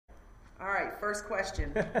first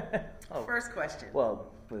question. First question.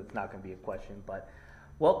 Well, it's not going to be a question, but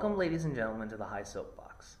welcome, ladies and gentlemen, to the High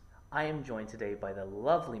Soapbox. I am joined today by the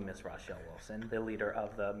lovely Miss Rachelle Wilson, the leader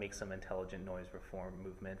of the Make Some Intelligent Noise Reform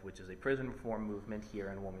Movement, which is a prison reform movement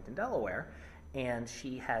here in Wilmington, Delaware, and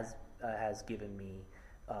she has given me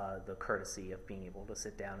the courtesy of being able to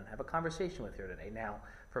sit down and have a conversation with her today. Now,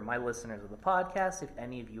 for my listeners of the podcast, if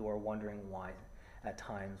any of you are wondering why at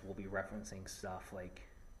times we'll be referencing stuff like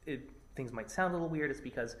things might sound a little weird, it's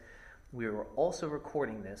because we were also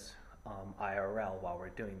recording this IRL while we're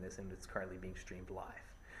doing this, and it's currently being streamed live.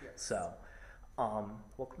 Yes. So,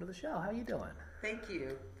 welcome to the show. How you doing? Thank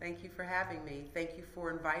you. Thank you for having me. Thank you for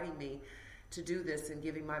inviting me to do this and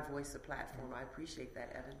giving my voice a platform. I appreciate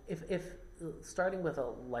that, Evan. If starting with a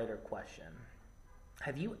lighter question,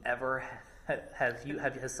 have you ever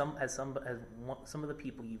has some of the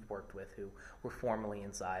people you've worked with who were formerly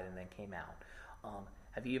inside and then came out,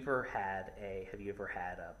 have you ever had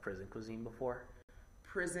a prison cuisine before?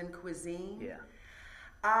 Prison cuisine? Yeah.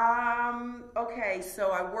 Okay,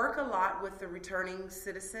 so I work a lot with the returning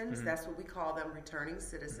citizens. Mm-hmm. That's what we call them, returning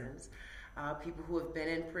citizens. Mm-hmm. People who have been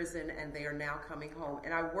in prison and they are now coming home.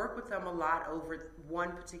 And I work with them a lot over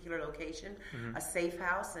one particular location, mm-hmm. a safe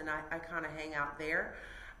house, and I kind of hang out there.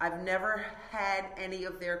 I've never had any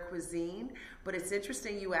of their cuisine, but it's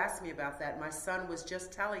interesting you asked me about that. My son was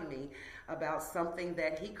just telling me about something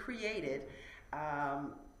that he created.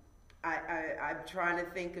 I'm trying to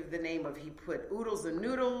think of the name of, he put oodles and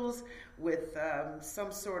noodles with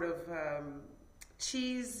some sort of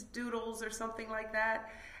cheese doodles or something like that,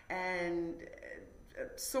 and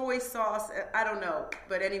soy sauce, I don't know.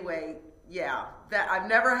 But anyway, yeah, that I've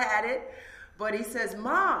never had it. But he says,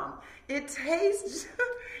 Mom, it tastes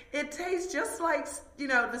just like,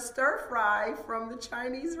 the stir fry from the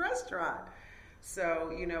Chinese restaurant.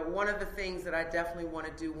 So, one of the things that I definitely want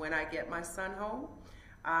to do when I get my son home,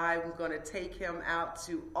 I'm going to take him out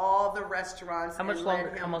to all the restaurants. How much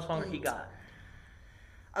longer he got?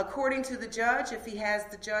 According to the judge, if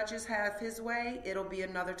the judges have his way, it'll be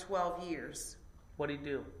another 12 years. What'd he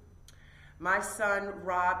do? My son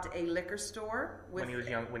robbed a liquor store. When he was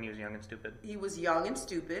young and stupid? He was young and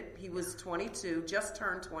stupid. He was 22, just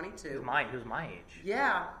turned 22. He was my age.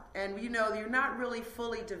 Yeah, and you're not really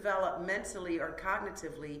fully developed mentally or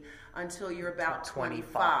cognitively until you're about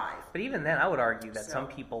 25. But even then, I would argue that some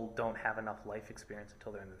people don't have enough life experience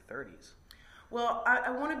until they're in their 30s. Well, I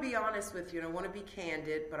want to be honest with you, and I want to be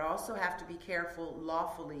candid, but I also have to be careful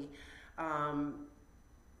lawfully,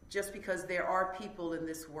 just because there are people in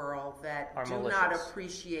this world that do not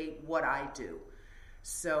appreciate what I do.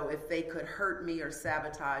 So if they could hurt me or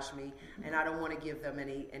sabotage me, and I don't want to give them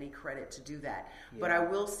any credit to do that. Yeah. But I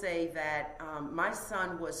will say that my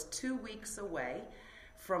son was 2 weeks away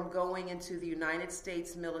from going into the United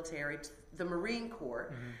States military, the Marine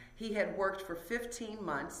Corps. Mm-hmm. He had worked for 15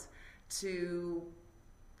 months to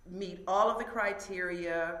meet all of the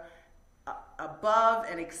criteria, above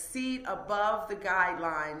and exceed above the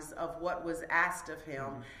guidelines of what was asked of him,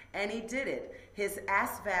 mm-hmm. and he did it. His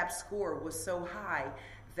ASVAB score was so high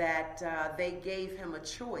that they gave him a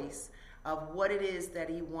choice of what it is that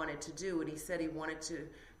he wanted to do, and he said he wanted to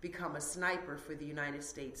become a sniper for the United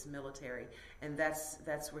States military, and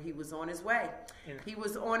that's where he was on his way. He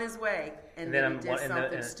was on his way, and then he did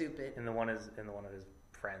something stupid. And one of his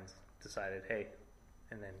friends decided, hey,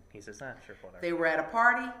 and then he says, sure, whatever. They were at a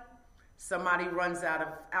party. Somebody runs out of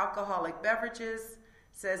alcoholic beverages,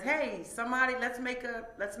 says, hey, somebody, let's make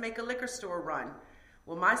a liquor store run.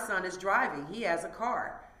 Well, my son is driving. He has a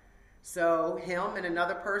car. So him and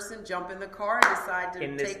another person jump in the car and decide to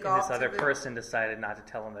take off. And this other person decided not to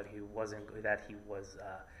tell him that he was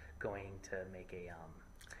going to make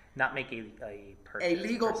not make a purchase. A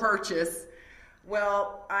legal purchase.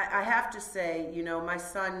 Well, I have to say, my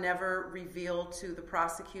son never revealed to the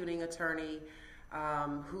prosecuting attorney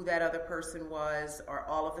who that other person was or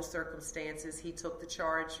all of the circumstances. He took the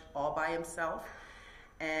charge all by himself,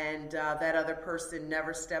 and that other person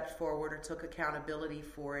never stepped forward or took accountability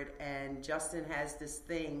for it. And Justin has this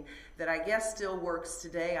thing that I guess still works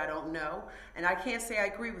today. I don't know, and I can't say I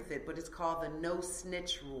agree with it, but it's called the no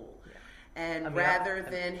snitch rule. Yeah. And rather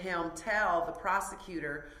than him tell the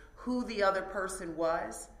prosecutor who the other person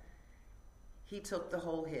was, he took the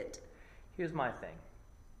whole hit. Here's my thing.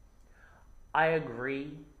 I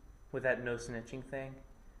agree with that no snitching thing,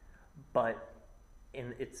 but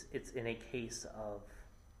it's in a case of,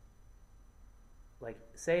 like,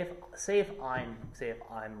 say if I'm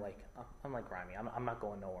like Grimy, I'm not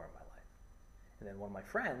going nowhere in my life, and then one of my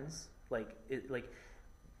friends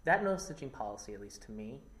that no snitching policy, at least to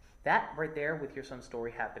me, that right there with your son's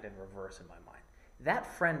story happened in reverse in my mind. That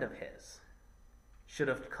friend of his should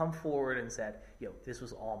have come forward and said, "Yo, this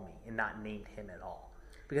was all me," and not named him at all.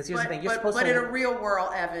 Because here's the thing: you're supposed to. But in a real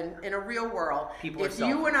world, Evan, in a real world, if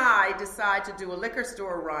you and I decide to do a liquor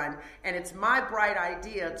store run, and it's my bright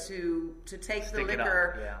idea to take the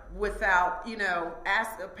liquor without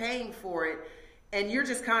paying for it, and you're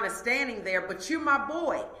just kind of standing there, but you're my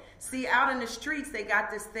boy. See, out in the streets, they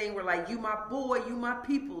got this thing where like, you my boy, you my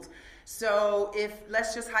peoples. So if,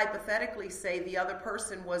 let's just hypothetically say the other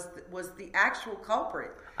person was the actual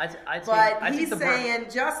culprit, he's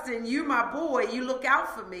saying, Justin, you my boy, you look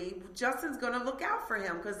out for me. Justin's going to look out for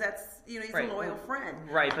him because that's, he's a loyal friend.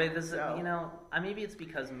 Right, but this, maybe it's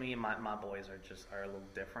because me and my boys are a little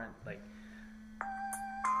different. Like,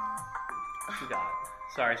 she got it.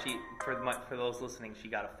 Sorry, for those listening, she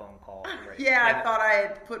got a phone call. Right? Yeah, I thought I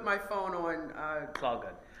had put my phone on. It's all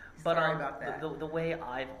good. But sorry about that. The way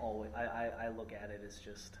I look at it is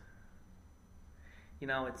just,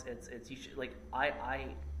 it's you should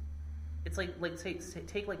it's like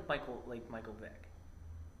take like Michael Vick.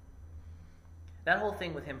 That whole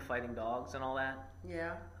thing with him fighting dogs and all that.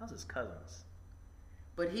 Yeah. That was his cousins.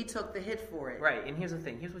 But he took the hit for it. Right, and here's the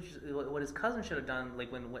thing. Here's what his cousin should have done.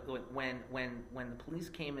 Like when the police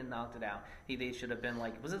came and knocked it out, they should have been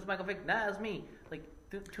like, "Was this Michael Vick?" Nah, it was me. Like,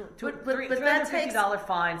 $350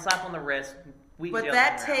 fine, slap on the wrist.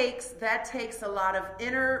 That takes a lot of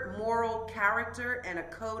inner moral character and a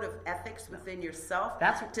code of ethics within yourself.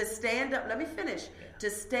 To stand up. Let me finish. Yeah. To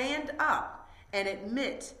stand up and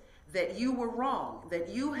admit that you were wrong, that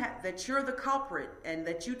you're the culprit, and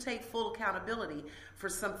that you take full accountability for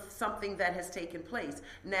something that has taken place.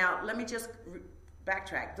 Now, let me just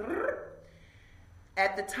backtrack.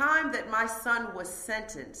 At the time that my son was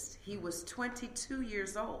sentenced, he was 22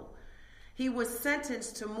 years old. He was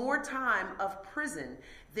sentenced to more time of prison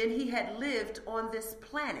than he had lived on this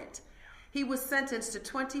planet. He was sentenced to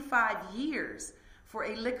 25 years for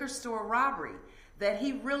a liquor store robbery that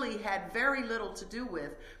he really had very little to do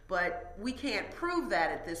with, but we can't prove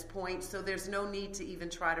that at this point, so there's no need to even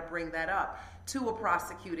try to bring that up to a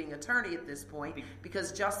prosecuting attorney at this point,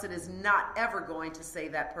 because Justin is not ever going to say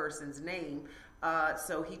that person's name,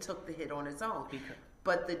 so he took the hit on his own.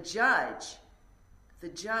 But the judge,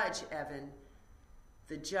 Evan,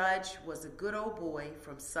 the judge was a good old boy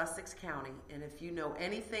from Sussex County, and if you know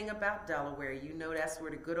anything about Delaware, you know that's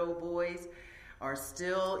where the good old boys are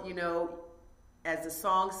still, as the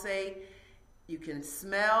songs say, you can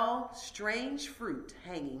smell strange fruit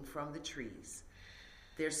hanging from the trees.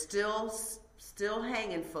 They're still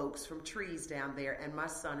hanging folks from trees down there, and my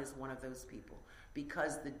son is one of those people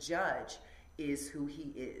because the judge is who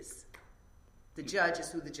he is. The judge is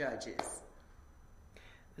who the judge is.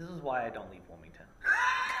 This is why I don't leave Wilmington.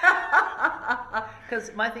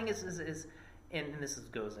 Because my thing is, and this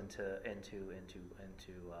goes into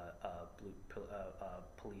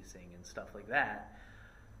policing and stuff like that.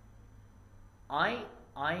 I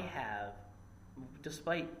have,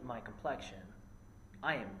 despite my complexion,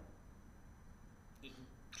 I am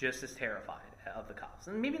just as terrified of the cops,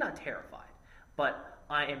 and maybe not terrified, but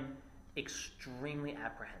I am extremely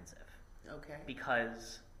apprehensive. Okay.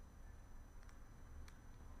 Because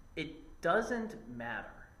it doesn't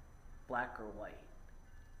matter, black or white.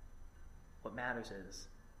 What matters is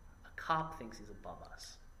a cop thinks he's above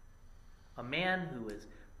us. A man who is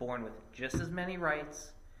born with just as many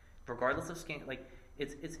rights, regardless of skin,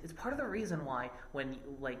 it's part of the reason why when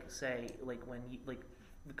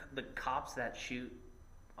the cops that shoot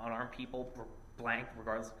unarmed people blank,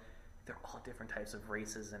 regardless, they're all different types of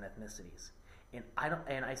races and ethnicities. And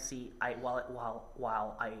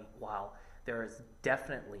while there is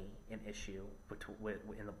definitely an issue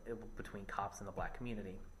between cops and the black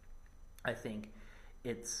community, I think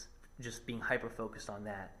it's just being hyper-focused on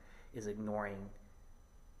that is ignoring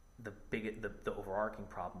the overarching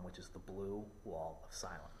problem, which is the blue wall of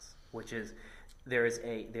silence. Which is there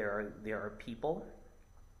are people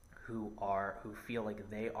who feel like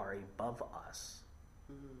they are above us,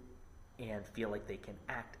 and feel like they can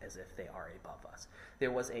act as if they are above us.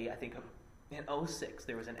 There was I think in 2006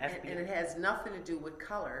 there was an FBI, and it has nothing to do with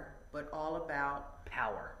color, but all about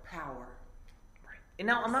power. Right. And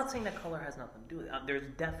now I'm not saying that color has nothing to do with it. There's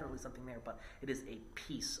definitely something there, but it is a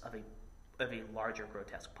piece of a larger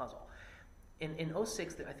grotesque puzzle. In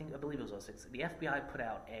 2006, I believe it was 2006, the FBI put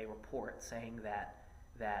out a report saying that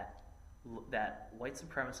white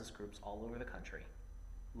supremacist groups all over the country,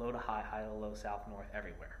 low to high, high to low, south, north,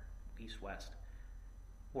 everywhere, east, west,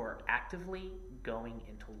 were actively going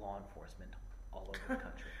into law enforcement all over the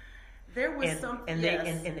country. There was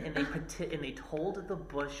they told the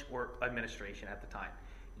Bush administration at the time,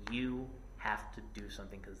 you have to do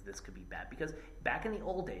something because this could be bad. Because back in the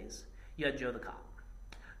old days, you had Joe the cop.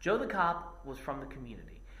 Joe the cop was from the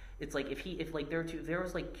community. It's like if a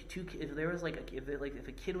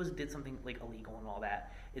kid did something like illegal and all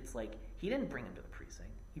that, it's like he didn't bring him to the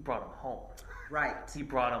precinct. He brought him home. Right. He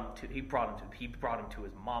brought him to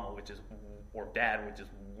his mama, or dad, which is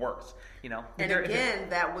worse. You know. And again,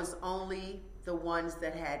 that was only the ones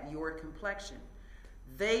that had your complexion.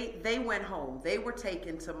 They went home. They were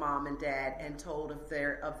taken to mom and dad and told of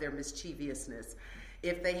their mischievousness.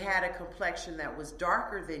 If they had a complexion that was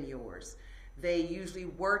darker than yours, they usually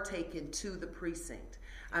were taken to the precinct.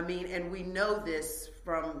 I mean, and we know this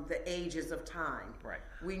from the ages of time. Right.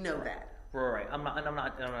 We know that. Right. I'm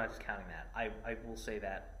not discounting that. I will say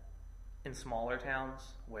that in smaller towns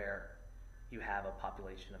where you have a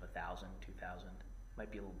population of 1,000, 2,000,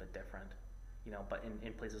 might be a little bit different. You know, but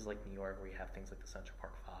in places like New York where you have things like the Central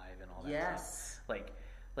Park 5 and all that stuff.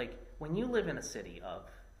 Like when you live in a city of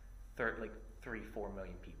 3-4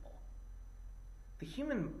 million people, the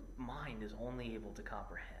human mind is only able to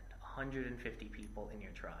comprehend 150 people in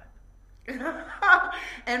your tribe.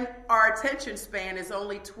 And our attention span is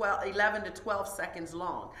only 11 to 12 seconds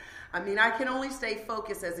long. I mean, I can only stay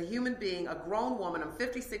focused as a human being, a grown woman. I'm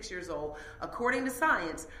 56 years old. According to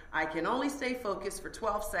science, I can only stay focused for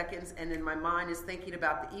 12 seconds, and then my mind is thinking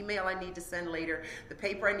about the email I need to send later, the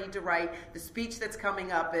paper I need to write, the speech that's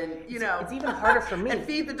coming up, and, It's even harder for me. And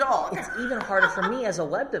feed the dog. It's even harder for me as a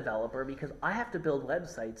web developer because I have to build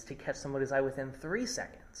websites to catch somebody's eye within 3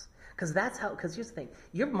 seconds. Because here's the thing,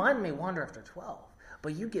 your mind may wander after 12,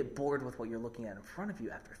 but you get bored with what you're looking at in front of you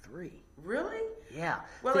after 3. Really? Yeah.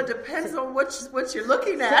 Well, it depends on what you're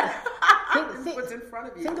looking at. What's in front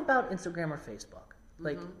of you. Think about Instagram or Facebook.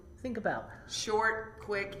 Like, think about short,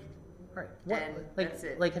 quick. Right. That's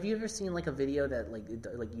it. Like, have you ever seen like a video that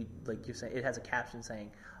you're saying it has a caption saying,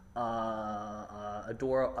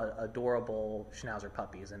 adorable Schnauzer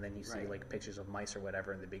puppies, and then you see like pictures of mice or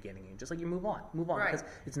whatever in the beginning, and just like you move on because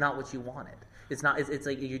it's not what you wanted. It's not. It's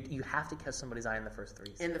like you have to catch somebody's eye in the first 3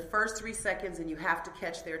 seconds. In the first 3 seconds, and you have to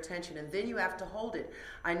catch their attention, and then you have to hold it.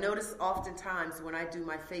 I notice oftentimes when I do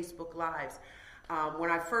my Facebook Lives.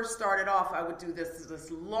 When I first started off, I would do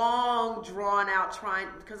this long, drawn-out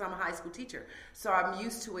because I'm a high school teacher. So I'm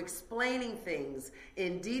used to explaining things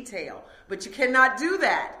in detail. But you cannot do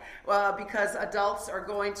that because adults are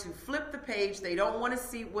going to flip the page. They don't want to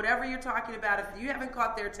see whatever you're talking about. If you haven't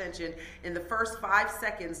caught their attention in the first 5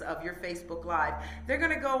 seconds of your Facebook Live, they're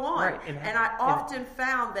going to go on. Right. And I often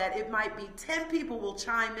found that it might be 10 people will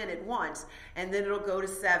chime in at once, and then it'll go to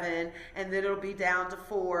 7, and then it'll be down to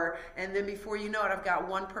 4, and then before you know it, I've got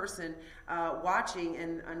one person watching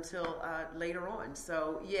until later on.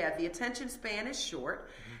 So yeah, the attention span is short,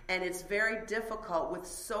 and it's very difficult with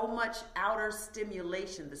so much outer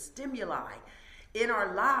stimulation, the stimuli in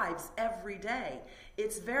our lives every day.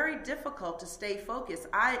 It's very difficult to stay focused.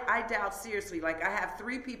 I doubt seriously, like I have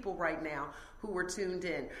 3 people right now who were tuned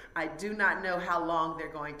in. I do not know how long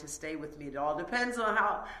they're going to stay with me. It all depends on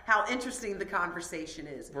how interesting the conversation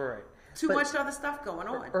is. Right. Too much other stuff going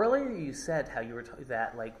on. Earlier you said how you were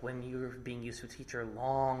that like when you were being used to teacher,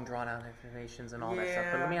 long drawn out explanations and all that stuff.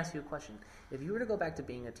 But let me ask you a question. If you were to go back to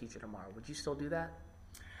being a teacher tomorrow, would you still do that?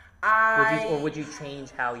 Or would you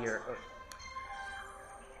change how you're...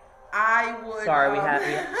 I would...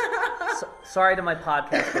 Sorry, sorry to my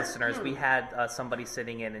podcast listeners. We had somebody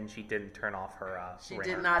sitting in and she didn't turn off her ringer.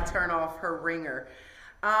 Did not turn off her ringer.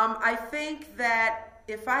 I think that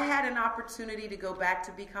if I had an opportunity to go back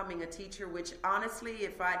to becoming a teacher, which honestly,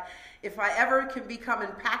 if I ever can become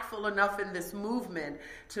impactful enough in this movement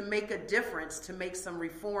to make a difference, to make some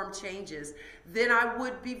reform changes, then I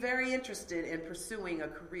would be very interested in pursuing a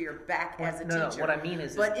career back as a teacher. No, what I mean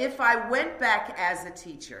is... But if I went back as a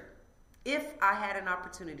teacher, if I had an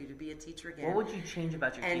opportunity to be a teacher again... What would you change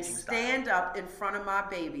about your teaching style? And stand up in front of my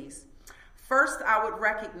babies, first I would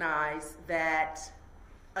recognize that...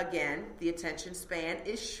 Again, the attention span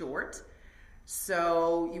is short,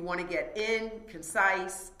 so you want to get in,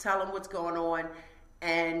 concise, tell them what's going on,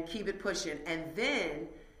 and keep it pushing. And then,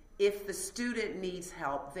 if the student needs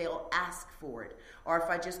help, they'll ask for it. Or if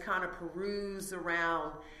I just kind of peruse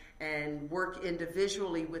around and work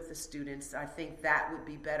individually with the students, I think that would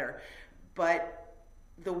be better. But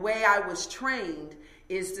the way I was trained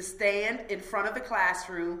is to stand in front of the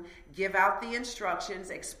classroom, give out the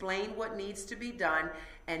instructions, explain what needs to be done,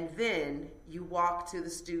 and then you walk to the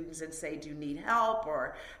students and say, do you need help,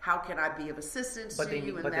 or how can I be of assistance to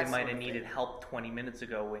you? But they might have needed help 20 minutes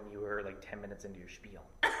ago when you were like 10 minutes into your spiel.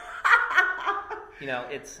 You know,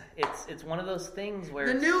 it's one of those things where...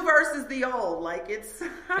 The new versus the old, like it's...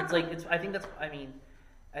 I think that's, I mean,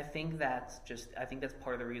 I think that's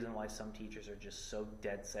part of the reason why some teachers are just so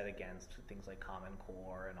dead set against things like Common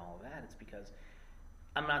Core and all of that. It's because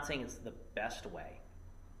I'm not saying it's the best way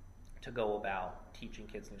to go about teaching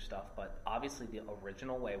kids new stuff, but obviously the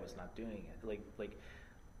original way was not doing it. Like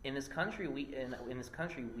in this country, we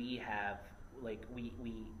have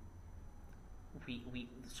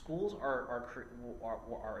schools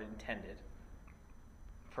are intended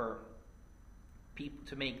for people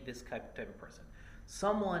to make this type of person.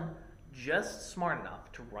 Someone just smart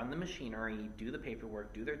enough to run the machinery, do the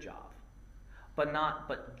paperwork, do their job,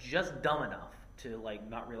 but just dumb enough to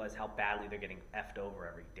not realize how badly they're getting effed over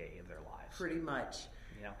every day of their lives. Pretty much.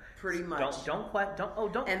 Pretty much. Don't.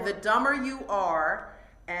 And the dumber you are,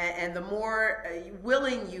 and the more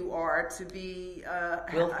willing you are to be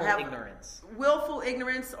willful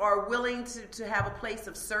ignorance, or willing to have a place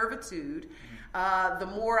of servitude, the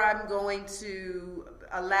more I'm going to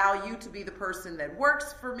allow you to be the person that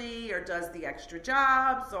works for me or does the extra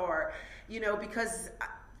jobs, or because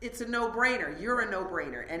it's a no-brainer. You're a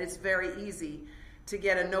no-brainer, and it's very easy to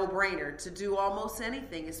get a no-brainer to do almost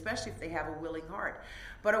anything, especially if they have a willing heart.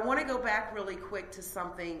 But I want to go back really quick to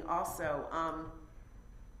something also.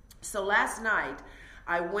 So last night,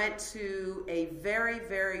 I went to a very,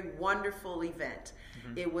 very wonderful event.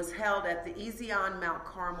 Mm-hmm. It was held at the Ezion Mount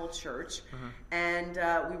Carmel Church, and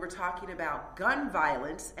we were talking about gun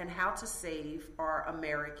violence and how to save our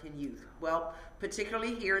American youth. Well,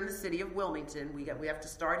 particularly here in the city of Wilmington, we have to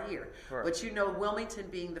start here. Sure. But Wilmington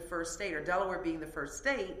being the first state, or Delaware being the first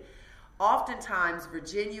state, oftentimes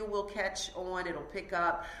Virginia will catch on. It'll pick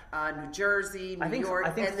up New Jersey, New York,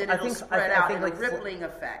 and then it'll spread out in a rippling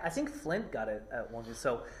effect. I think Flint got it at one.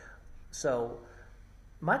 So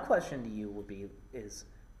my question to you would be: is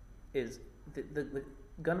the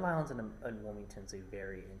gun violence in Wilmington is a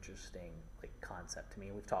very interesting concept to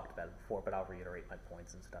me. We've talked about it before, but I'll reiterate my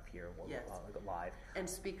points and stuff here live. And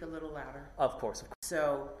speak a little louder. Of course.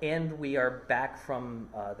 And we are back from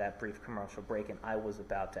that brief commercial break, and I was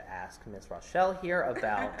about to ask Miss Rachelle here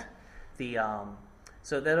about the.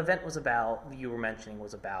 So that event was about, you were mentioning,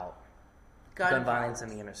 was about gun violence in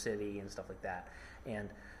the inner city and stuff like that. And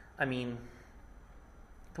I mean,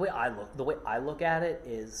 the way I look at it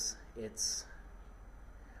is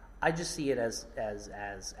I just see it as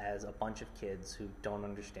a bunch of kids who don't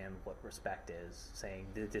understand what respect is, saying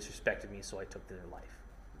they disrespected me, so I took their life.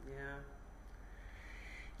 Yeah.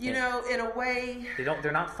 In a way,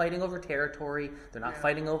 they're not fighting over territory. They're not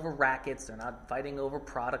fighting over rackets. They're not fighting over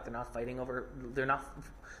product. They're not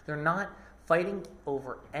fighting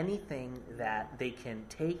over anything that they can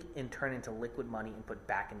take and turn into liquid money and put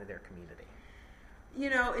back into their community.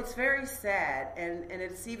 It's very sad, and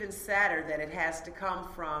it's even sadder that it has to come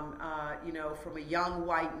from, from a young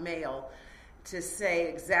white male to say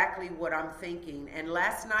exactly what I'm thinking. And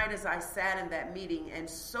last night as I sat in that meeting, and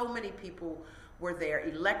so many people were there,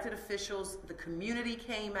 elected officials, the community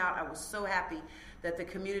came out. I was so happy that the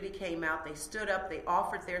community came out. They stood up, they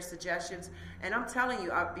offered their suggestions. And I'm telling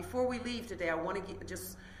you, before we leave today, I want to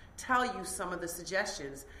just tell you some of the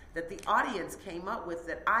suggestions that the audience came up with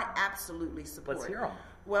that I absolutely support. Let's hear them.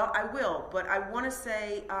 Well, I will, but I want to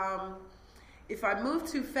say, if I move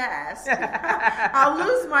too fast, I'll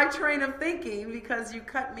lose my train of thinking because you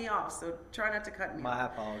cut me off, so try not to cut me off. My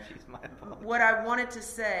apologies. What I wanted to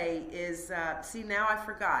say is, see, now I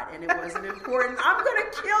forgot, and it wasn't important. I'm going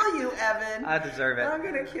to kill you, Evan. I deserve it. I'm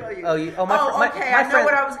going to kill you. Okay, I know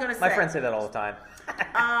what I was going to say. My friends say that all the time.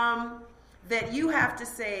 That you have to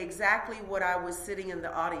say exactly what I was sitting in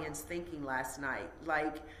the audience thinking last night.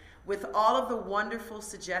 With all of the wonderful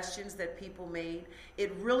suggestions that people made,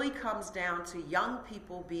 it really comes down to young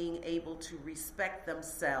people being able to respect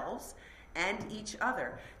themselves and each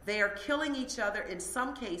other. They are killing each other in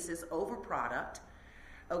some cases over product,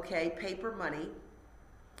 paper money,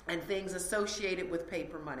 and things associated with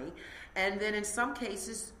paper money. And then in some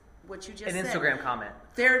cases, what you just said. An Instagram comment.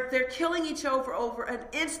 They're killing each other over an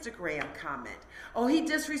Instagram comment. Oh, he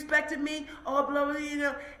disrespected me. Oh, blah,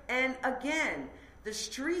 blah, And again, the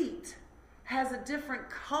street has a different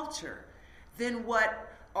culture than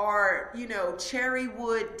what are, cherry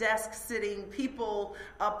wood desk sitting people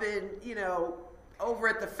up in, over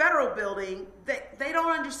at the federal building. They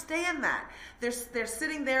don't understand that. They're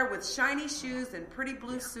sitting there with shiny shoes and pretty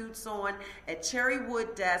blue suits on at cherry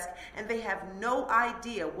wood desk, and they have no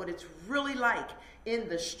idea what it's really like in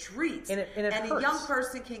the streets. And a young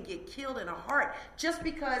person can get killed in a heart just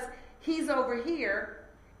because he's over here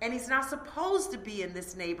and he's not supposed to be in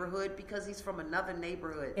this neighborhood because he's from another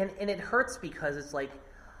neighborhood. And it hurts because it's like,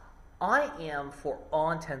 I am, for all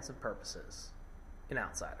intents and purposes, an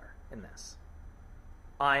outsider in this.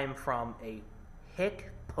 I am from a hick,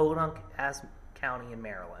 Podunk County in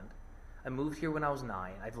Maryland. I moved here when I was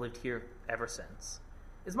 9. I've lived here ever since.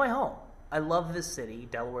 It's my home. I love this city.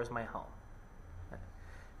 Delaware is my home.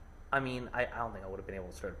 I mean, I don't think I would have been able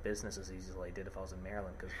to start a business as easy as I did if I was in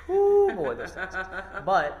Maryland, because, oh boy, those things.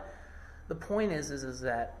 But the point is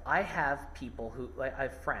that I have people who, like, I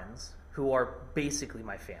have friends who are basically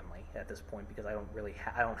my family at this point, because I don't really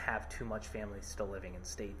I don't have too much family still living in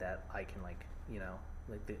state that I can, like, you know,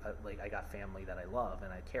 like I got family that I love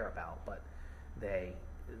and I care about, but they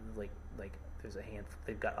like there's a hand,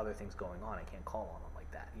 they've got other things going on. I can't call on them like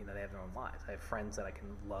that. You know, they have their own lives. I have friends that I can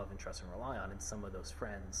love and trust and rely on, and some of those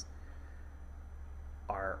friends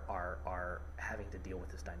are having to deal with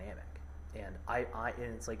this dynamic. And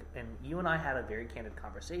and it's like, and you and I had a very candid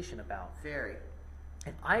conversation about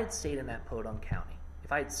and I had stayed in that Podunk County.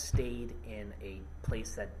 If I had stayed in a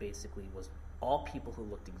place that basically was all people who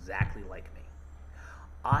looked exactly like me,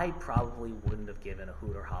 I probably wouldn't have given a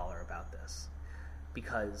hoot or holler about this,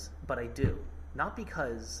 but I do.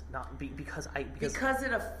 Because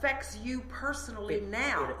it affects you personally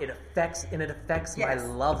now. It affects yes. My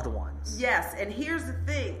loved ones. Yes, and here's the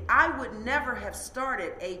thing. I would never have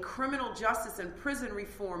started a criminal justice and prison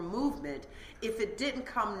reform movement if it didn't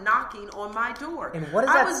come knocking on my door. And what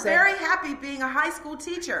does that say? I was very happy being a high school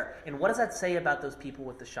teacher. And what does that say about those people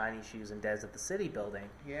with the shiny shoes and Des at the city building?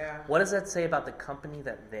 Yeah. What does that say about the company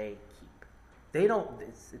that they keep? They don't.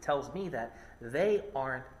 It tells me that they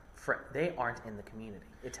aren't in the community.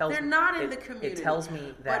 They're not in the community. It tells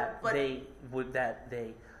me that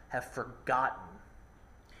they have forgotten.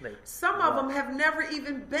 Some of them have never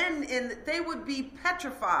even been in. They would be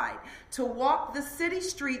petrified to walk the city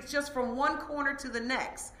streets just from one corner to the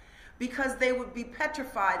next, because they would be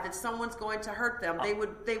petrified that someone's going to hurt them. They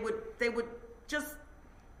would just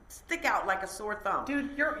stick out like a sore thumb.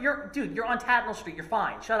 Dude, you're on Tatnall Street. You're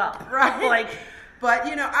fine. Shut up. Right. But,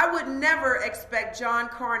 you know, I would never expect John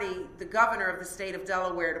Carney, the governor of the state of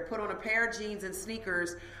Delaware, to put on a pair of jeans and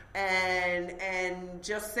sneakers and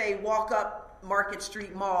just say, walk up Market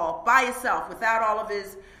Street Mall by himself without all of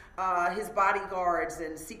his bodyguards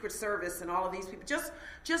and Secret Service and all of these people.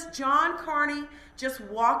 Just John Carney just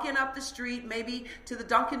walking up the street, maybe to the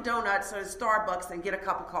Dunkin' Donuts or the Starbucks, and get a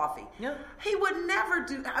cup of coffee. Yep. He would never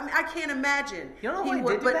do. I mean, I can't imagine. You know he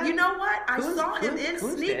would, but you know what? I saw him in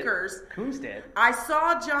sneakers. Coons did. I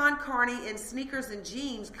saw John Carney in sneakers and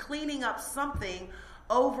jeans cleaning up something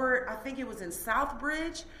over, I think it was in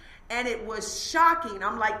Southbridge, and it was shocking.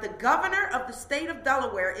 I'm like, the governor of the state of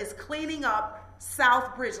Delaware is cleaning up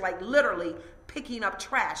Southbridge, like literally picking up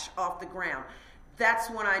trash off the ground.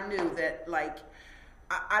 That's when I knew that, like,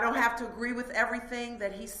 I don't have to agree with everything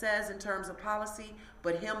that he says in terms of policy,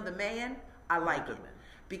 but him, the man, I like him.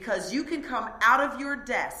 Because you can come out of your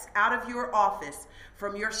desk, out of your office,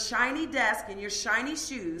 from your shiny desk and your shiny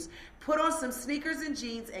shoes, put on some sneakers and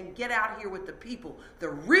jeans, and get out here with the people, the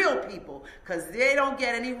real people, because they don't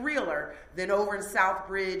get any realer than over in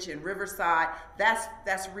Southbridge and Riverside.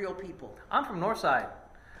 That's real people. I'm from Northside.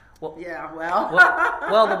 Well, yeah,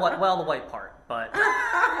 well, the white part, but.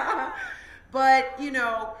 But, you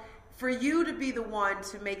know, for you to be the one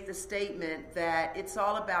to make the statement that it's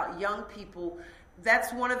all about young people,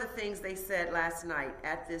 that's one of the things they said last night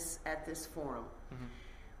at this forum.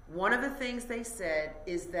 Mm-hmm. One of the things they said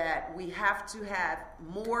is that we have to have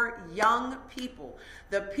more young people.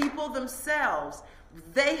 The people themselves,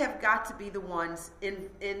 they have got to be the ones in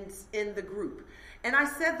the group. And I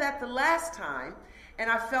said that the last time, and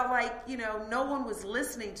I felt like, you know, no one was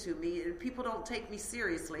listening to me. People don't take me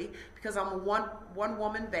seriously because I'm a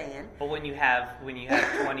one-woman band. But when you have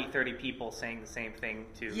 20, 30 people saying the same thing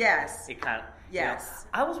too, yes, it kind of, yes.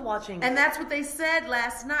 You know, I was watching, and that's what they said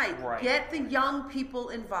last night. Right. Get the young people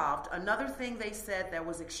involved. Another thing they said that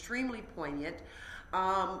was extremely poignant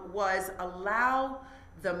was allow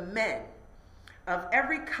the men of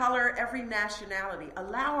every color, every nationality,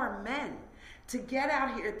 allow our men to get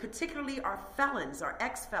out here, particularly our felons, our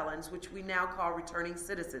ex-felons, which we now call returning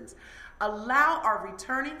citizens. Allow our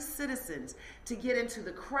returning citizens to get into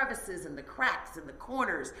the crevices and the cracks and the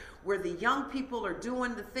corners where the young people are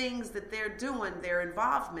doing the things that they're doing, their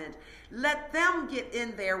involvement. Let them get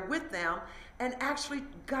in there with them and actually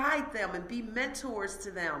guide them and be mentors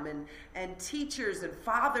to them and teachers and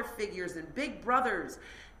father figures and big brothers.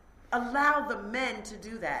 Allow the men to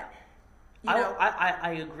do that.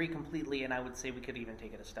 I agree completely, and I would say we could even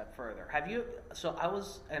take it a step further. Have you? So I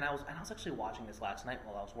was actually watching this last night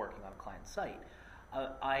while I was working on a client's site.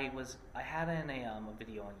 I had in a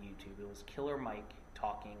video on YouTube. It was Killer Mike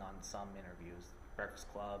talking on some interviews,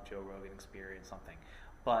 Breakfast Club, Joe Rogan Experience, something.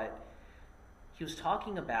 But he was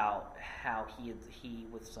talking about how he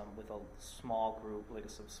with a small group, like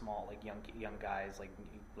some small like young guys, like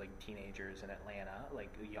teenagers in Atlanta, like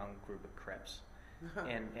a young group of Crips,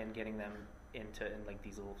 and getting them into like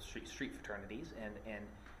these little street fraternities, and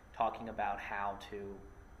talking about how to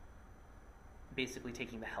basically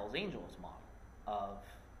taking the Hell's Angels model of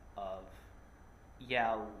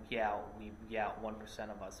 1%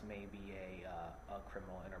 of us may be a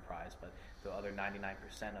criminal enterprise, but the other 99%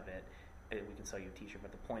 of it, we can sell you a T-shirt.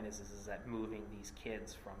 But the point is that moving these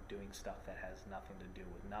kids from doing stuff that has nothing to do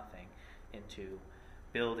with nothing into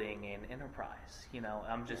building an enterprise.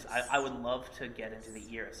 I'm just I would love to get into the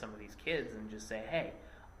ear of some of these kids and just say, hey,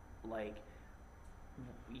 like,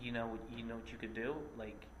 you know what you could do,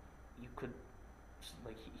 like, you could,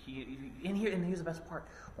 like, and here's the best part: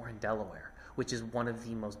 we're in Delaware, which is one of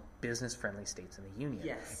the most business-friendly states in the union.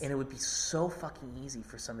 Yes. And it would be so fucking easy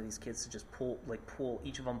for some of these kids to just pool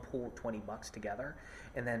each of them pool $20 together,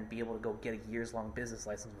 and then be able to go get a years-long business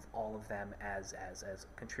license with all of them as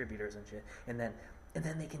contributors and shit. And then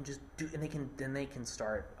they can just do, and they can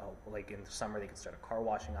start, like in the summer they could start a car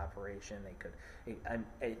washing operation. They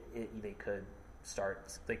could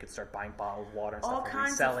start buying bottled water and all stuff kinds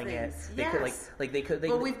and selling of it. things. They could.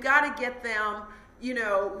 But we've got to get them,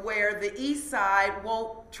 where the east side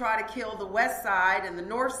won't try to kill the west side and the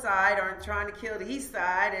north side aren't trying to kill the east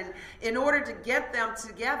side. And in order to get them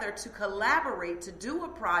together to collaborate, to do a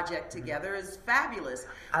project together is fabulous.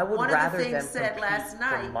 I would rather them said compete last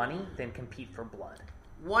night, for money than compete for blood.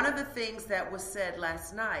 One of the things that was said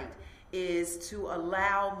last night is to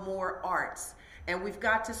allow more arts. And we've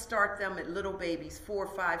got to start them at little babies, 4,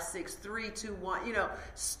 5, 6, 3, 2, 1.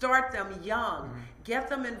 Start them young. Mm-hmm. Get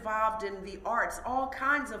them involved in the arts, all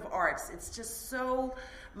kinds of arts. It's just so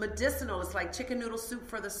medicinal. It's like chicken noodle soup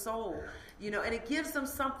for the soul. And it gives them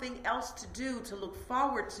something else to do, to look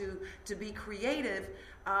forward to be creative,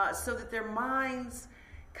 so that their minds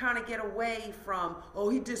kind of get away from,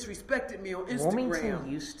 he disrespected me on Instagram.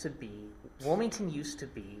 Wilmington used to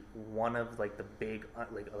be one of like the big,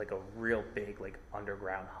 like a real big like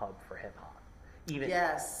underground hub for hip hop. Even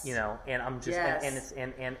yes, and I'm just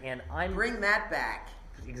and I'm bring that back.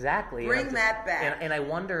 Exactly, bring that back. And I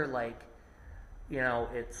wonder, like,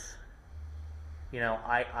 it's,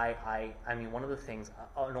 I mean, one of the things,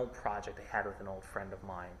 an old project I had with an old friend of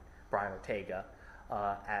mine, Brian Ortega,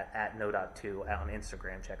 at No.2 on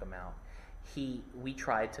Instagram. Check him out. We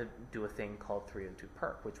tried to do a thing called 302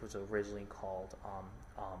 Perk, which was originally called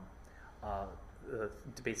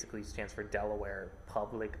basically stands for Delaware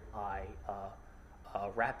Public Eye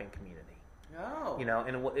Rapping Community. Oh.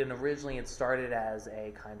 And originally it started as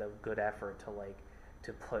a kind of good effort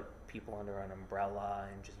to put people under an umbrella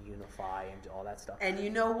and just unify and do all that stuff. And you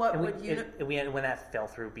know what? When that fell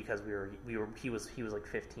through because he was like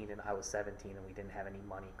 15 and I was 17 and we didn't have any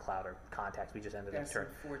money, clout, or contacts. We just ended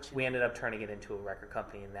up turning it into a record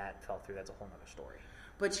company, and that fell through. That's a whole other story.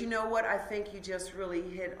 But you know what? I think you just really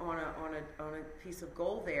hit on a piece of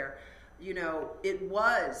gold there. It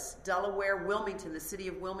was Delaware, Wilmington, the city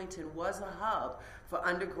of Wilmington was a hub for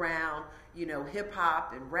underground, hip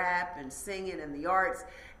hop and rap and singing and the arts.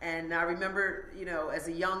 And I remember, as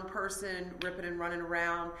a young person ripping and running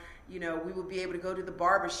around, we would be able to go to the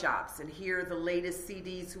barbershops and hear the latest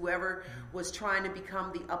CDs. Whoever was trying to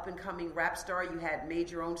become the up-and-coming rap star, you had made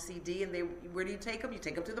your own CD, and where do you take them? You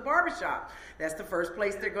take them to the barbershop. That's the first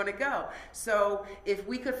place they're going to go. So if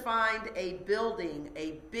we could find a building,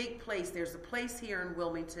 a big place, there's a place here in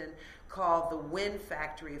Wilmington called the Wind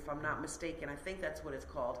Factory, if I'm not mistaken. I think that's what it's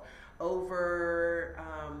called.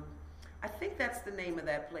 I think that's the name of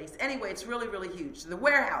that place. Anyway, it's really, really huge. The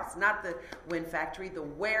warehouse, not the Wind Factory, the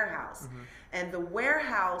warehouse. Mm-hmm. And the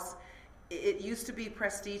warehouse, it used to be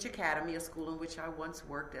Prestige Academy, a school in which I once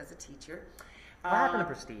worked as a teacher. What happened to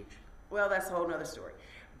Prestige? Well, that's a whole other story.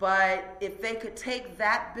 But if they could take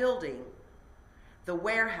that building, the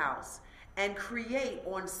warehouse, and create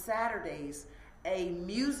on Saturdays a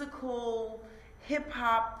musical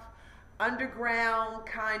hip-hop underground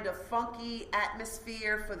kind of funky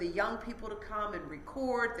atmosphere for the young people to come and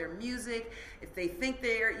record their music. If they think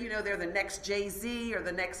they're the next Jay-Z or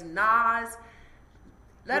the next Nas,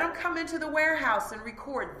 let them come into the warehouse and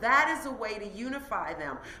record. That is a way to unify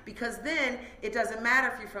them, because then it doesn't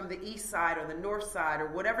matter if you're from the east side or the north side or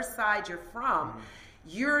whatever side you're from. Mm-hmm.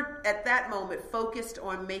 You're at that moment focused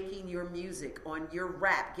on making your music, on your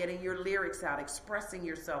rap, getting your lyrics out, expressing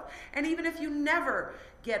yourself. And even if you never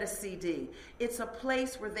get a CD, it's a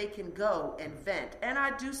place where they can go and vent. And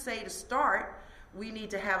I do say, to start, we need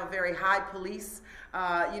to have a very high police,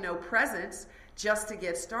 presence, just to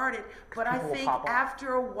get started. But I think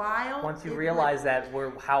after a while, once you realize that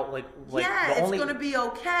we're yeah, it's going to be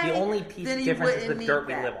okay. The only difference is the dirt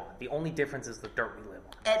we live on. The only difference is the dirt we live on.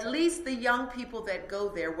 At least the young people that go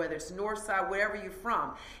there, whether it's north side, wherever you're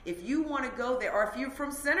from, if you want to go there, or if you're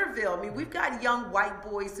from Centerville, I mean, we've got young white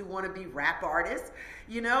boys who want to be rap artists.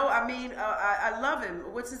 You know, I mean, I love him.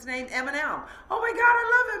 What's his name? Eminem. Oh my God, I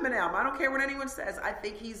love Eminem. I don't care what anyone says. I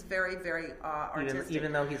think he's very, very artistic.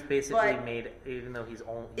 Even though he's basically even though he's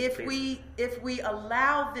only. If we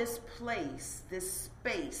allow this place, this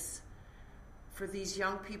space, for these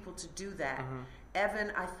young people to do that. Mm-hmm.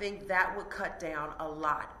 Evan, I think that would cut down a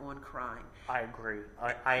lot on crime. I agree.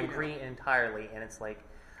 I agree entirely, and it's like,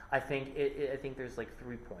 I think there's like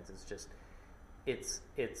 3 points. It's just, it's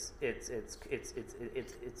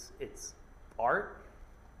art,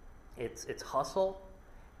 it's hustle,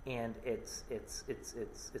 and it's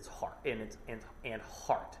heart, and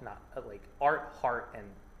heart, not like art, heart,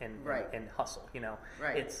 and hustle. You know,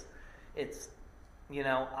 right? It's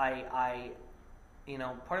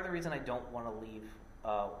part of the reason I don't want to leave,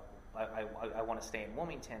 I want to stay in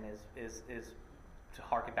Wilmington is to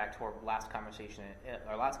harken back to our last conversation,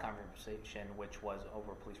 which was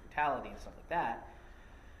over police brutality and stuff like that.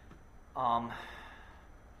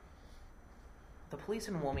 The police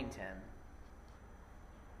in Wilmington.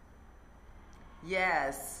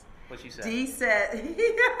 Yes. What you said. D said.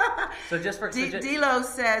 So just for D'Lo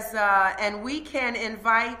says, and we can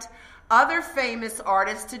invite other famous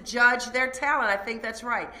artists to judge their talent. I think that's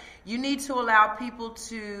right. You need to allow people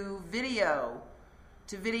to video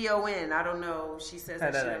in. I don't know. She says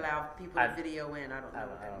that she allow people to video in. I don't know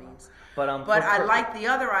what that means. But I like the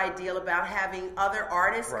other ideal about having other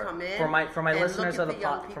artists come in. For my listeners of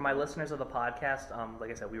the podcast,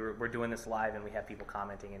 like I said, we're doing this live and we have people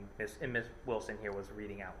commenting, and Miss Wilson here was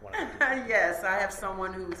reading out one of them. Yes, I have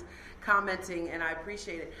someone who's commenting, and I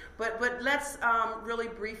appreciate it. But let's really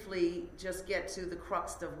briefly just get to the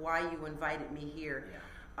crux of why you invited me here. Yeah.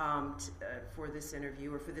 For this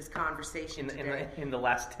interview or for this conversation today. In the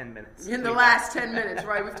last 10 minutes. In the last 10 minutes,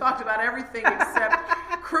 right? We've talked about everything except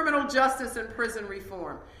criminal justice and prison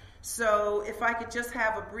reform. So if I could just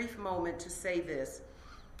have a brief moment to say this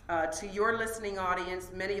to your listening audience,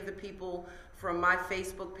 many of the people from my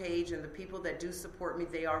Facebook page and the people that do support me,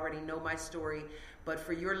 they already know my story. But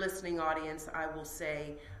for your listening audience, I will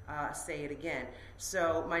say it again.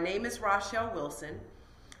 So my name is Rachelle Wilson.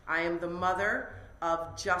 I am the mother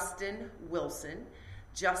of Justin Wilson.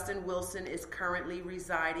 Justin Wilson is currently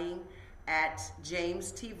residing at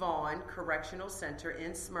James T. Vaughn Correctional Center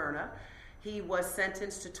in Smyrna. He was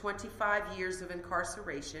sentenced to 25 years of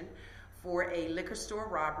incarceration for a liquor store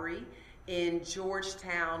robbery in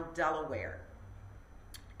Georgetown, Delaware.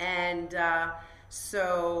 And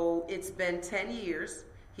so it's been 10 years.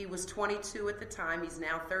 He was 22 at the time. He's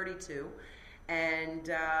now 32. And he's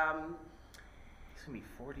going to be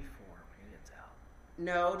 44.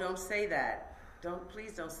 No, don't say that.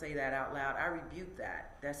 Please don't say that out loud. I rebuke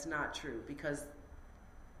that. That's not true, because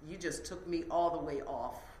you just took me all the way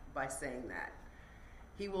off by saying that.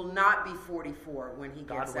 He will not be 44 when he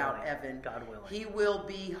gets out, Evan. God willing. He will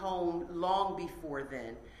be home long before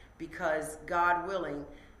then, because God willing,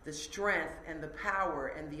 the strength and the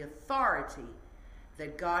power and the authority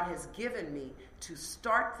that God has given me to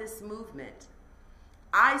start this movement,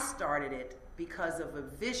 I started it because of a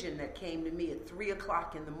vision that came to me at 3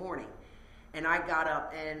 o'clock in the morning. And I got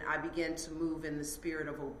up and I began to move in the spirit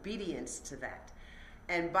of obedience to that.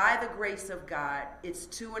 And by the grace of God, it's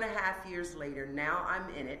 2.5 years later. Now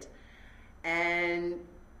I'm in it. And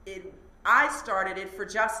I started it for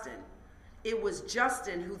Justin. It was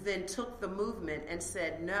Justin who then took the movement and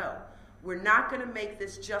said, no, we're not going to make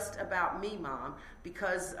this just about me, Mom,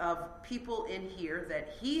 because of people in here that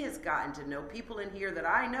he has gotten to know, people in here that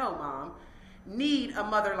I know, Mom, need a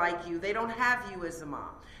mother like you. They don't have you as a mom.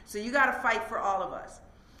 So you got to fight for all of us.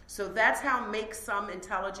 So that's how Make Some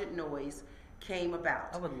Intelligent Noise came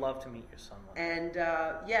about. I would love to meet your son one day. And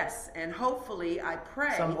yes, and hopefully, I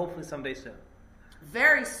pray. Hopefully someday soon.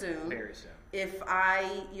 Very soon. Very soon. If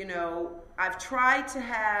I've tried to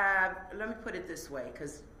have, let me put it this way,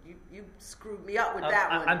 because you screwed me up with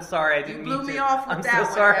that one. I'm sorry, I didn't mean to. You blew me off with that one. I'm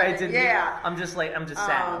so sorry, I didn't. Yeah. I'm just sad.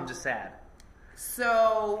 I'm just sad.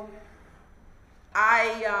 So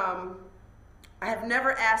I have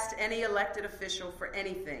never asked any elected official for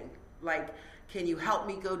anything. Like, can you help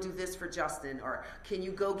me go do this for Justin? Or can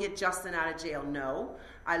you go get Justin out of jail? No.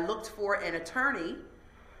 I looked for an attorney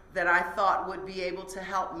that I thought would be able to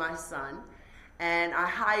help my son. And I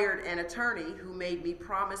hired an attorney who made me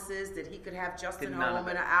promises that he could have Justin home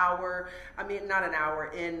in an hour. I mean, not an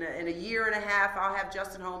hour. In a year and a half, I'll have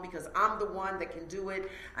Justin home because I'm the one that can do it.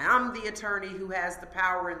 I'm the attorney who has the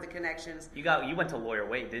power and the connections. You went to Lawyer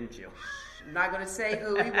Wade, didn't you? I'm not going to say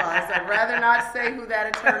who he was. I'd rather not say who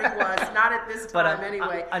that attorney was. Not at this time,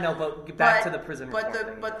 anyway. I know, but back to the prison reform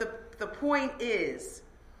thing. But the point is,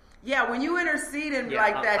 yeah, when you intercede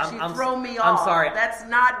like that, you throw me off. I'm sorry. That's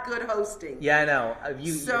not good hosting. Yeah, I know.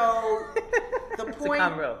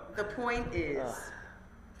 The point is,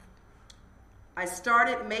 I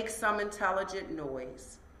started Make Some Intelligent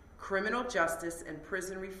Noise, criminal justice and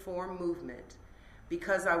prison reform movement,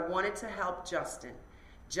 because I wanted to help Justin.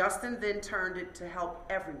 Justin then turned it to help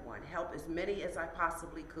everyone, help as many as I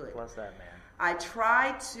possibly could. Bless that man. I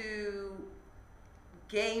tried to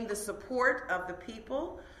gain the support of the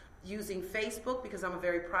people using Facebook because I'm a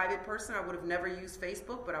very private person. I would have never used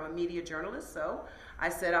Facebook, but I'm a media journalist, so I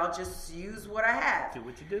said I'll just use what I have. Do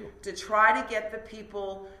what you do. To try to get the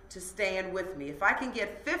people to stand with me. If I can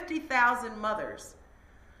get 50,000 mothers,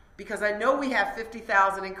 because I know we have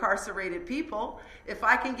 50,000 incarcerated people, if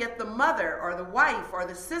I can get the mother or the wife or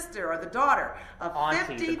the sister or the daughter of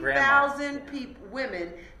 50,000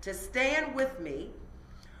 women to stand with me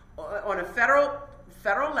on a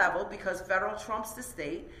federal level, because federal trumps the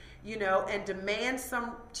state, and demand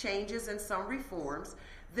some changes and some reforms,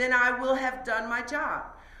 then I will have done my job.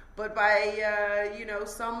 But by,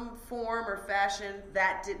 some form or fashion,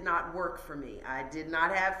 that did not work for me. I did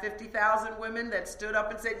not have 50,000 women that stood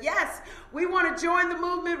up and said, yes, we want to join the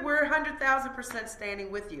movement. We're 100,000%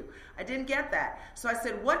 standing with you. I didn't get that. So I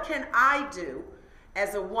said, what can I do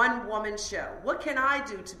as a one-woman show? What can I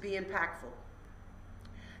do to be impactful?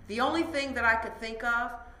 The only thing that I could think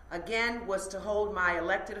of, again, was to hold my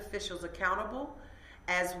elected officials accountable,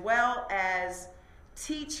 as well as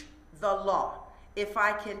teach the law. If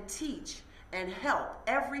I can teach and help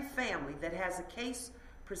every family that has a case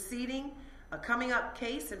proceeding, a coming up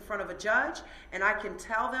case in front of a judge, and I can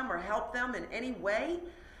tell them or help them in any way,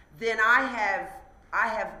 then I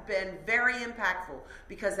have been very impactful,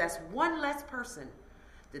 because that's one less person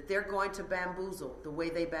that they're going to bamboozle the way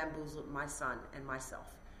they bamboozled my son and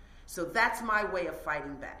myself. So that's my way of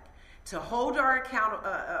fighting back, to hold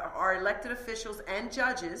our elected officials and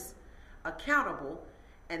judges accountable.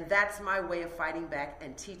 And that's my way of fighting back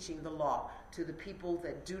and teaching the law to the people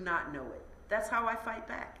that do not know it. That's how I fight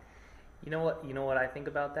back. You know what I think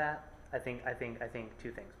about that? I think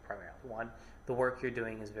two things primarily. One, the work you're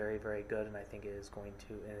doing is very, very good, and I think it is going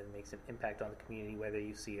to, and it makes an impact on the community whether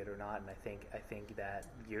you see it or not. And I think that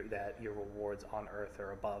your rewards on earth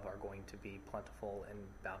or above are going to be plentiful and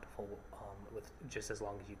bountiful, with just as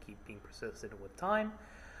long as you keep being persistent with time.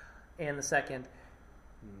 And the second,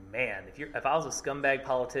 man, if I was a scumbag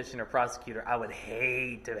politician or prosecutor, I would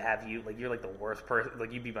hate to have you. Like, you're like the worst person.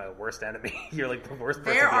 Like, you'd be my worst enemy. You're like the worst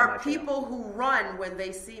person. There are people who run when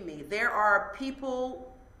they see me. There are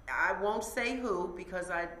people, I won't say who,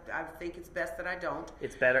 because I think it's best that I don't.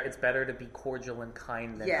 It's better to be cordial and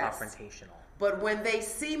kind than confrontational. But when they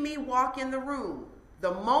see me walk in the room,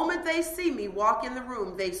 the moment they see me walk in the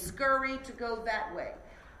room, they scurry to go that way,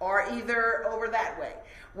 or either over that way.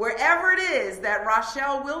 Wherever it is that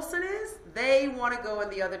Rachelle Wilson is, they want to go in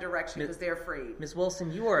the other direction because they're afraid. Miss Wilson,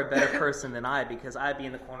 you are a better person than I, because I'd be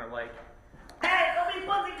in the corner like, hey, don't be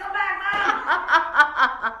pussy, come back,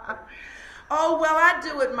 man! Oh, well, I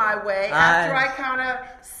do it my way. After I kind of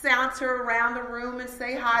saunter around the room and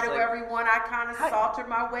say hi to everyone, I kind of saunter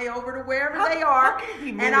my way over to wherever they are,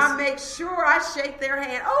 and I make sure I shake their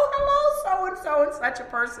hand. Oh, hello, so-and-so and such a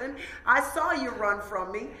person. I saw you run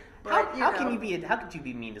from me. But, how could you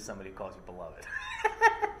be mean to somebody who calls you beloved?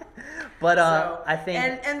 But I think,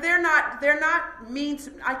 and they're not mean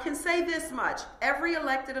to. I can say this much: every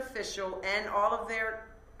elected official and all of their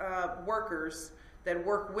workers that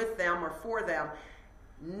work with them or for them,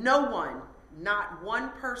 not one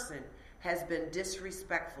person has been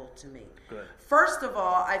disrespectful to me. Good. First of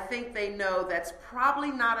all, I think they know that's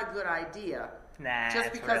probably not a good idea.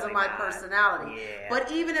 Just because really of my not. Personality. Yeah.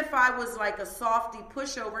 But even if I was like a softy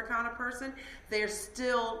pushover kind of person, they're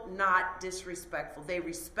still not disrespectful. They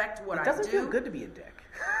respect what I do. It doesn't feel good to be a dick.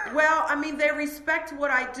 Well, I mean, they respect what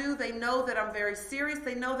I do. They know that I'm very serious.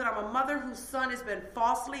 They know that I'm a mother whose son has been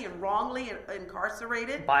falsely and wrongly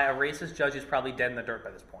incarcerated. By a racist judge who's probably dead in the dirt by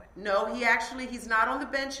this point. No, he's not on the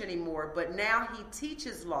bench anymore, but now he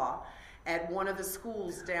teaches law at one of the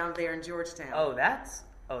schools down there in Georgetown.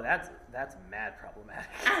 That's mad problematic.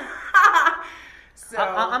 So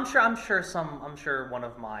I'm sure one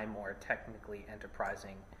of my more technically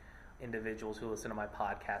enterprising individuals who listen to my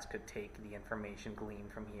podcast could take the information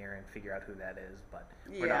gleaned from here and figure out who that is, but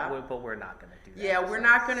we're not going to do that. Yeah, we're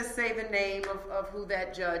not going to say the name of who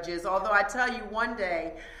that judge is. Although I tell you, one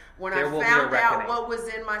day when I found out what was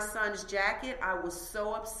in my son's jacket, I was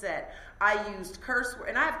so upset. I used curse words,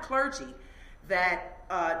 and I have clergy that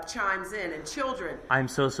chimes in, and children. I'm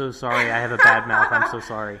so sorry. I have a bad mouth. I'm so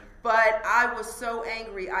sorry. But I was so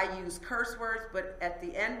angry. I used curse words, but at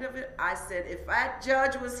the end of it, I said, if that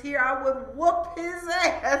judge was here, I would whoop his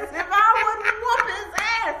ass.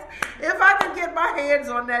 If I could get my hands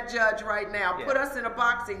on that judge right now, put us in a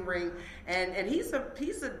boxing ring, and he's a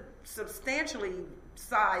substantially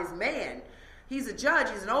sized man. He's a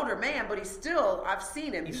judge. He's an older man, but I've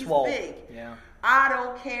seen him. He's swole. Big. Yeah. I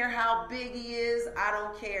don't care how big he is. I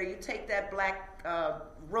don't care. You take that black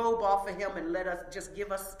robe off of him and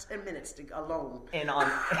give us 10 minutes alone. And on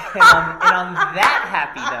that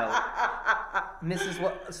happy note,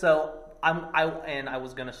 I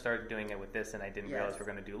was going to start doing it with this, and I didn't realize we're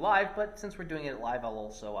going to do live. But since we're doing it live,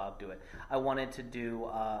 I'll do it. I wanted to do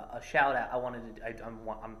a shout out.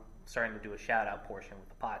 I'm starting to do a shout out portion with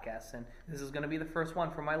the podcast, and this is going to be the first one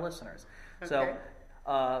for my listeners. Okay.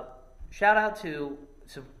 So, shout out to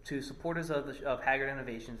supporters of Haggard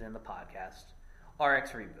Innovations and the podcast.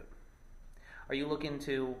 RX Reboot. Are you looking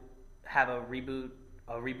to have a reboot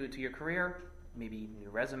to your career? Maybe new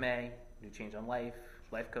resume, new change on life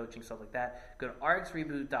coaching, stuff like that. Go to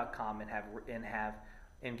rxreboot.com and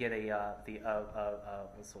get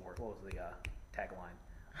what's the word? What was the tagline?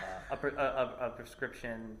 A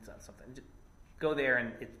prescription, something. Just go there,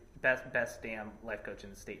 and it's best damn life coach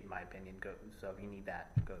in the state, in my opinion. So if you need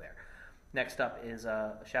that, go there. Next up is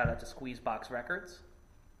a shout out to Squeezebox Records,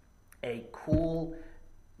 a cool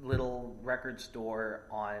little record store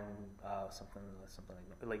on something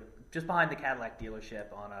like just behind the Cadillac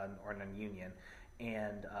dealership on Union,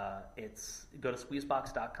 and go to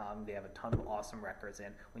squeezebox.com. They have a ton of awesome records,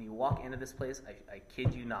 and when you walk into this place, I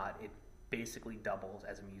kid you not, it basically doubles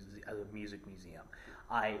as a music museum.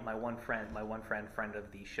 My one friend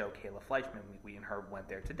of the show, Kayla Fleischman, we and her went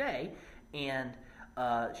there today, and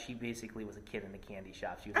she basically was a kid in the candy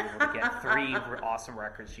shop. She was able to get 3 awesome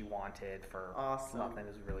records she wanted for nothing.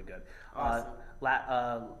 It was really good. Awesome.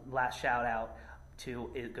 Last shout out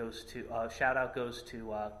goes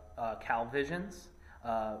to Cal Visions.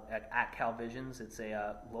 At Cal Visions, it's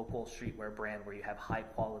a local streetwear brand where you have high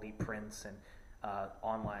quality prints and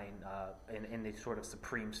online in the sort of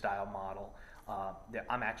Supreme style model.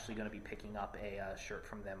 I'm actually going to be picking up a shirt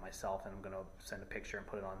from them myself, and I'm going to send a picture and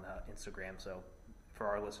put it on Instagram. So for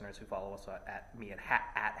our listeners who follow us at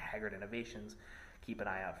Haggard Innovations, keep an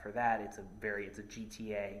eye out for that. It's a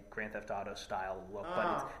GTA Grand Theft Auto style look,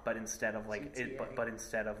 but instead of like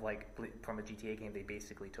from a GTA game, they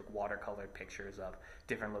basically took watercolored pictures of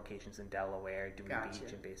different locations in Delaware, Dewey Beach,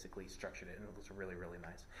 and basically structured it, and it was really, really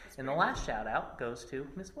nice. And the last shout out goes to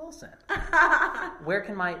Miss Wilson. Where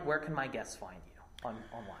can my guests find you online?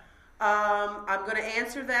 I'm going to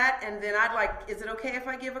answer that, and then is it okay if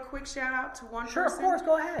I give a quick shout out to one person? Sure, of course,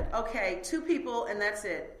 go ahead. Okay, 2 people, and that's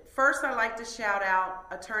it. First, I'd like to shout out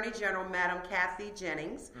Attorney General Madam Kathy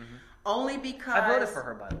Jennings, only because... I voted for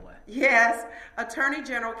her, by the way. Yes, Attorney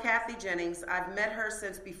General Kathy Jennings. I've met her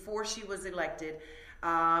since before she was elected.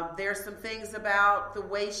 There's some things about the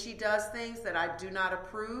way she does things that I do not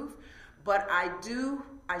approve, but I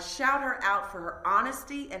shout her out for her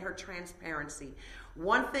honesty and her transparency.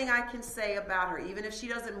 One thing I can say about her, even if she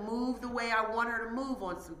doesn't move the way I want her to move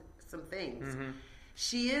on some things,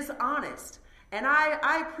 she is honest. And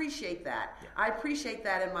I appreciate that. Yeah. I appreciate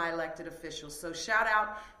that in my elected officials. So shout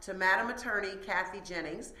out to Madam Attorney Kathy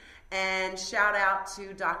Jennings, and shout out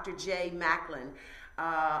to Dr. Jay Macklin,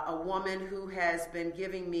 a woman who has been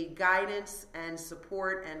giving me guidance and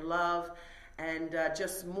support and love, and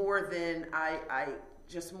just more than I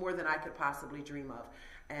could possibly dream of.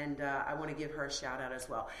 And I want to give her a shout out as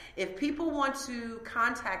well. If people want to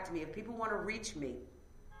contact me, if people want to reach me,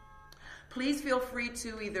 please feel free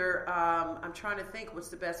to either, I'm trying to think what's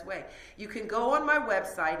the best way. You can go on my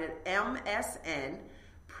website at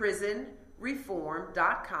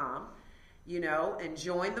msnprisonreform.com, and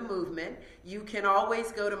join the movement. You can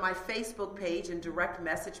always go to my Facebook page and direct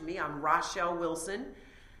message me. I'm Rachelle Wilson,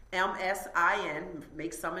 MSIN,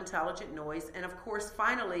 make some intelligent noise. And of course,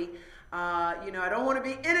 finally, I don't want to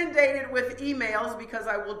be inundated with emails, because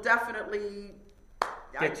I will definitely...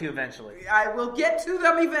 Get to eventually. I will get to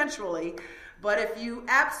them eventually. But if you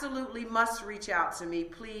absolutely must reach out to me,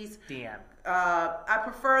 please. DM. I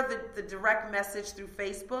prefer the direct message through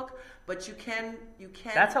Facebook, but you can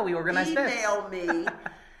That's how we organize email me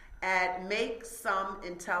at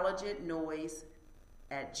makesomeintelligentnoise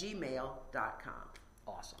 @gmail.com.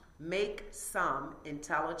 Awesome. Make some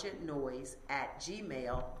intelligent noise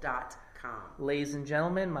 @gmail.com. Ladies and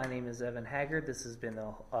gentlemen, my name is Evan Haggard. This has been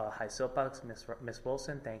the High Soapbox. Miss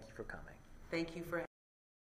Wilson, thank you for coming. Thank you for